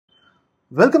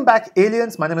Welcome back,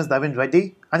 aliens. My name is Navin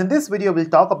Reddy, and in this video we'll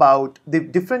talk about the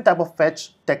different type of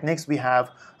fetch techniques we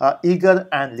have, eager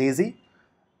and lazy.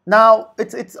 Now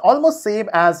it's almost same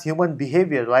as human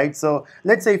behavior, right? So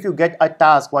let's say if you get a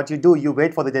task, what you do, you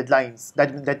wait for the deadlines.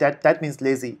 That means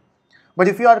lazy. But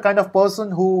if you are the kind of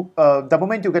person who, the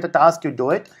moment you get a task, you do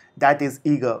it, that is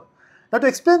eager. Now to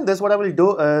explain this, what I will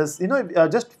do is,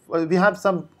 we have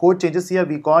some code changes here.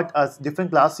 We got a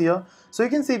different class here. So you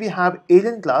can see we have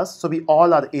alien class. So we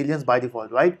all are aliens by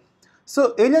default, right?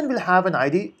 So alien will have an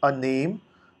ID, a name,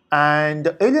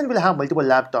 and alien will have multiple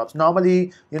laptops.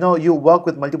 Normally, you work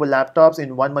with multiple laptops.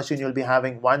 In one machine, you'll be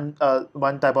having one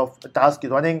type of task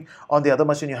running. On the other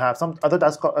machine, you have some other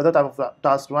type of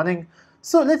task running.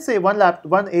 So let's say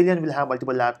one alien will have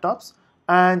multiple laptops.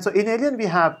 And so in alien, we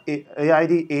have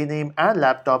AID, a name, and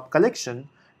laptop collection.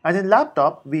 And in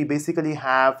laptop, we basically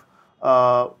have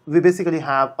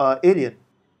alien.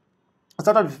 It's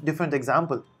not a different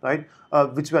example, right?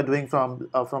 Which we are doing from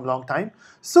long time.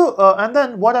 So and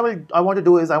then what I want to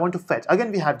do is I want to fetch.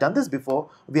 Again, we have done this before.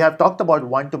 We have talked about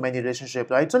one-to-many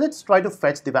relationship, right? So let's try to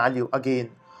fetch the value again.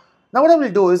 Now what I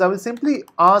will do is I will simply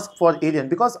ask for alien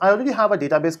because I already have a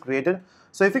database created.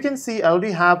 So if you can see, I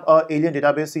already have a alien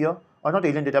database here, or not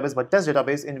alien database, but test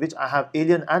database in which I have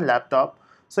alien and laptop.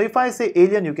 So if I say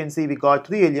alien, you can see we got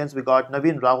 3 aliens. We got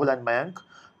Naveen, Rahul, and Mayank.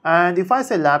 And if I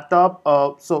say laptop,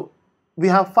 so we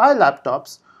have 5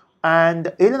 laptops,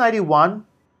 and alien ID 1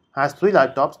 has 3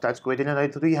 laptops. That's great. Alien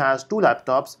ID 3 has 2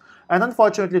 laptops, and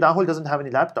unfortunately Rahul doesn't have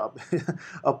any laptop.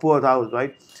 A poor Rahul,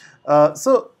 right?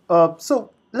 So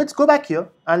let's go back here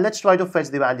and let's try to fetch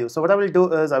the value. So what I will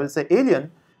do is I will say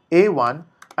alien A1,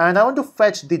 and I want to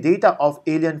fetch the data of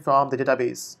alien from the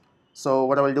database. So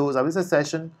what I will do is I will say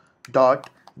session dot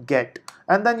get,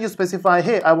 and then you specify,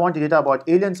 hey, I want the data about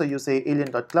alien. So you say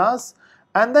alien.class,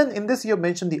 and then in this you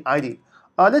mention the ID.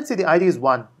 Let's say the ID is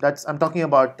 1. I'm talking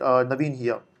about Naveen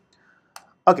here.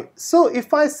 Okay, so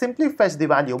if I simply fetch the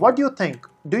value, what do you think?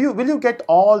 Will you get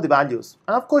all the values?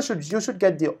 And of course you should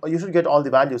get all the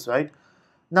values, right?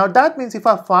 Now that means if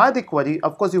I fire the query,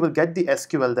 of course you will get the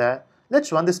SQL there. Let's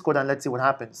run this code and let's see what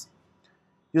happens.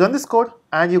 You run this code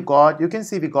and you can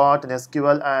see we got an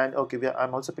SQL, and okay,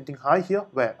 I'm also printing high here.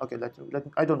 Where? Okay,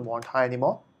 I don't want high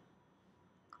anymore.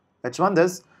 Let's run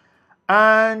this.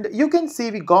 And you can see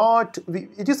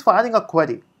it is firing a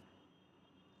query.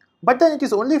 But then it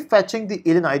is only fetching the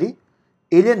alien ID,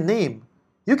 alien name.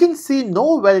 You can see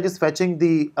nowhere it is fetching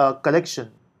the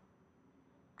collection.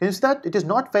 Can you see that? It is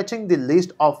not fetching the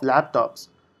list of laptops.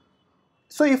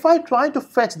 So if I try to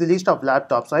fetch the list of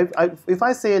laptops, if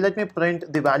I say let me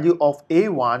print the value of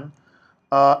A1,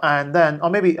 and then, or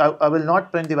maybe I will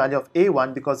not print the value of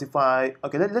A1 because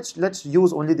let's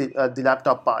use only the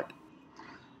laptop part.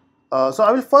 So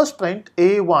I will first print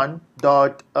A1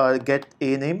 dot get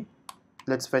a name.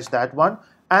 Let's fetch that one,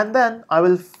 and then I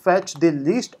will fetch the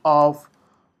list of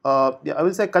I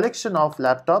will say collection of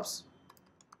laptops.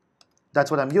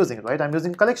 That's what I'm using, right? I'm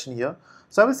using collection here.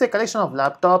 So I will say collection of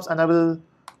laptops, and I will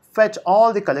fetch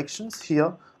all the collections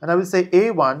here, and I will say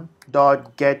A1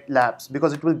 dot get labs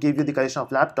because it will give you the collection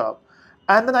of laptop.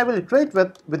 And then I will iterate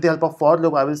with the help of for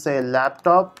loop. I will say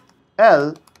laptop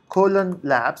L colon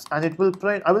labs, and it will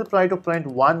print. I will try to print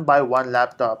one by one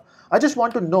laptop. I just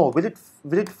want to know, will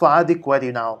it fire the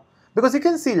query now? Because you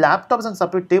can see laptops in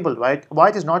separate table, right? Why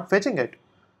it is not fetching it?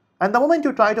 And the moment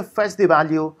you try to fetch the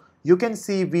value, you can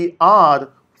see we are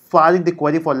firing the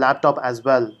query for laptop as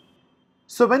well.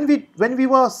 So when we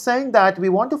were saying that we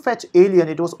want to fetch alien,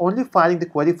 it was only firing the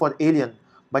query for alien,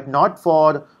 but not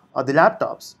for the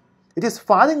laptops. It is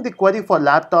firing the query for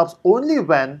laptops only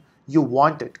when you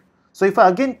want it. So if I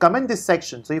again comment this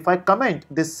section,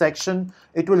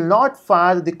 it will not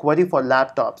fire the query for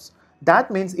laptops.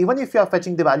 That means even if you are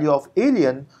fetching the value of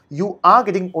alien, you are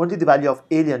getting only the value of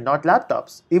alien, not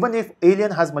laptops. Even if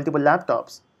alien has multiple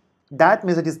laptops, that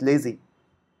means it is lazy.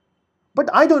 But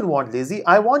I don't want lazy,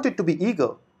 I want it to be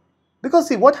eager. Because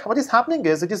see, what is happening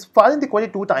is it is firing the query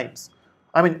 2 times.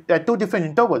 I mean, at 2 different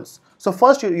intervals. So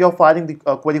first you're firing the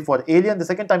query for alien, the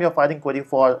second time you're firing query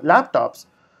for laptops.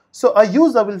 So a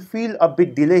user will feel a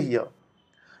bit delay here.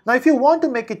 Now if you want to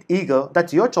make it eager,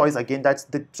 that's your choice again, that's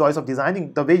the choice of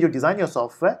designing, the way you design your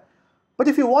software. But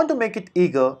if you want to make it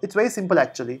eager, it's very simple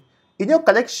actually. In your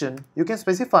collection, you can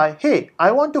specify, hey,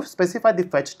 I want to specify the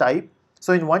fetch type.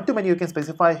 So in one-to-many, you can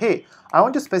specify, hey, I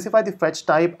want to specify the fetch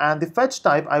type, and the fetch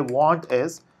type I want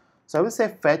is, so I will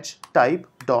say fetch type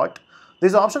dot,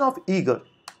 there's an option of eager.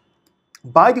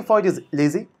 By default is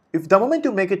lazy. If the moment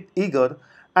you make it eager,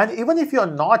 and even if you're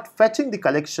not fetching the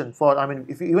collection for,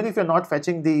 even if you're not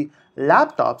fetching the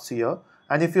laptops here,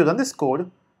 and if you run this code,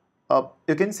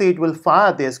 you can see it will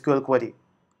fire the SQL query.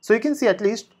 So you can see at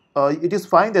least it is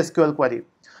firing the SQL query.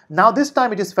 Now this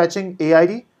time it is fetching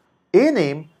AID, a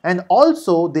name, and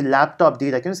also the laptop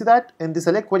data. Can you see that in the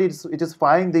select query it is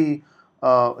firing the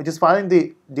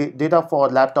data for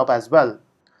laptop as well.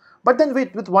 But then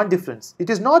with one difference. It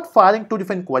is not firing two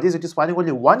different queries, it is firing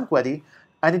only one query,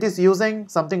 and it is using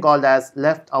something called as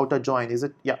left outer join. Is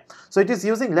it? Yeah. So it is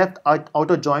using left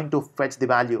outer join to fetch the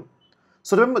value.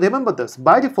 So remember this.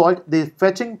 By default, the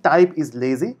fetching type is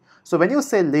lazy. So when you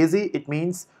say lazy, it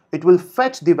means it will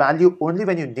fetch the value only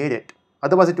when you need it.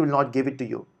 Otherwise, it will not give it to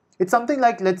you. It's something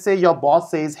like, let's say your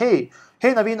boss says, hey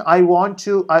Naveen, I want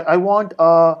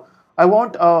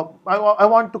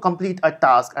to complete a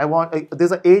task.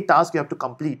 There's a task you have to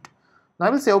complete. And I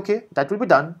will say, okay, that will be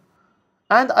done.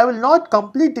 And I will not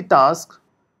complete the task.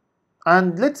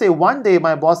 And let's say one day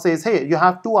my boss says, hey, you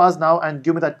have 2 hours now and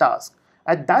give me that task.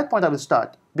 At that point I will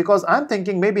start, because I'm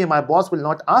thinking maybe my boss will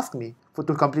not ask me to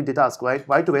complete the task, right?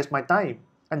 Why to waste my time?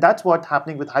 And that's what's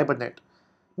happening with Hibernate.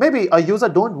 Maybe a user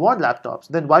don't want laptops,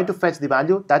 then why to fetch the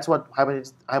value? That's what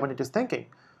Hibernate is thinking.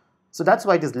 So that's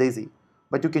why it is lazy.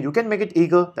 But you can make it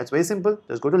eager. That's very simple.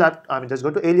 Just go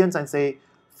to aliens and say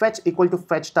fetch equal to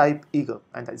fetch type eager,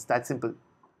 and that's that simple.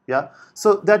 Yeah.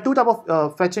 So there are two type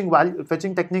of fetching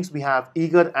techniques. We have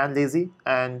eager and lazy,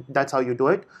 and that's how you do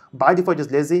it. By default, it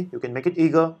is lazy. You can make it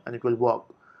eager, and it will work.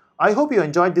 I hope you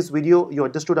enjoyed this video. You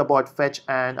understood about fetch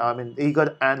and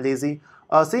eager and lazy.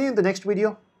 See you in the next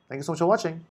video. Thank you so much for watching.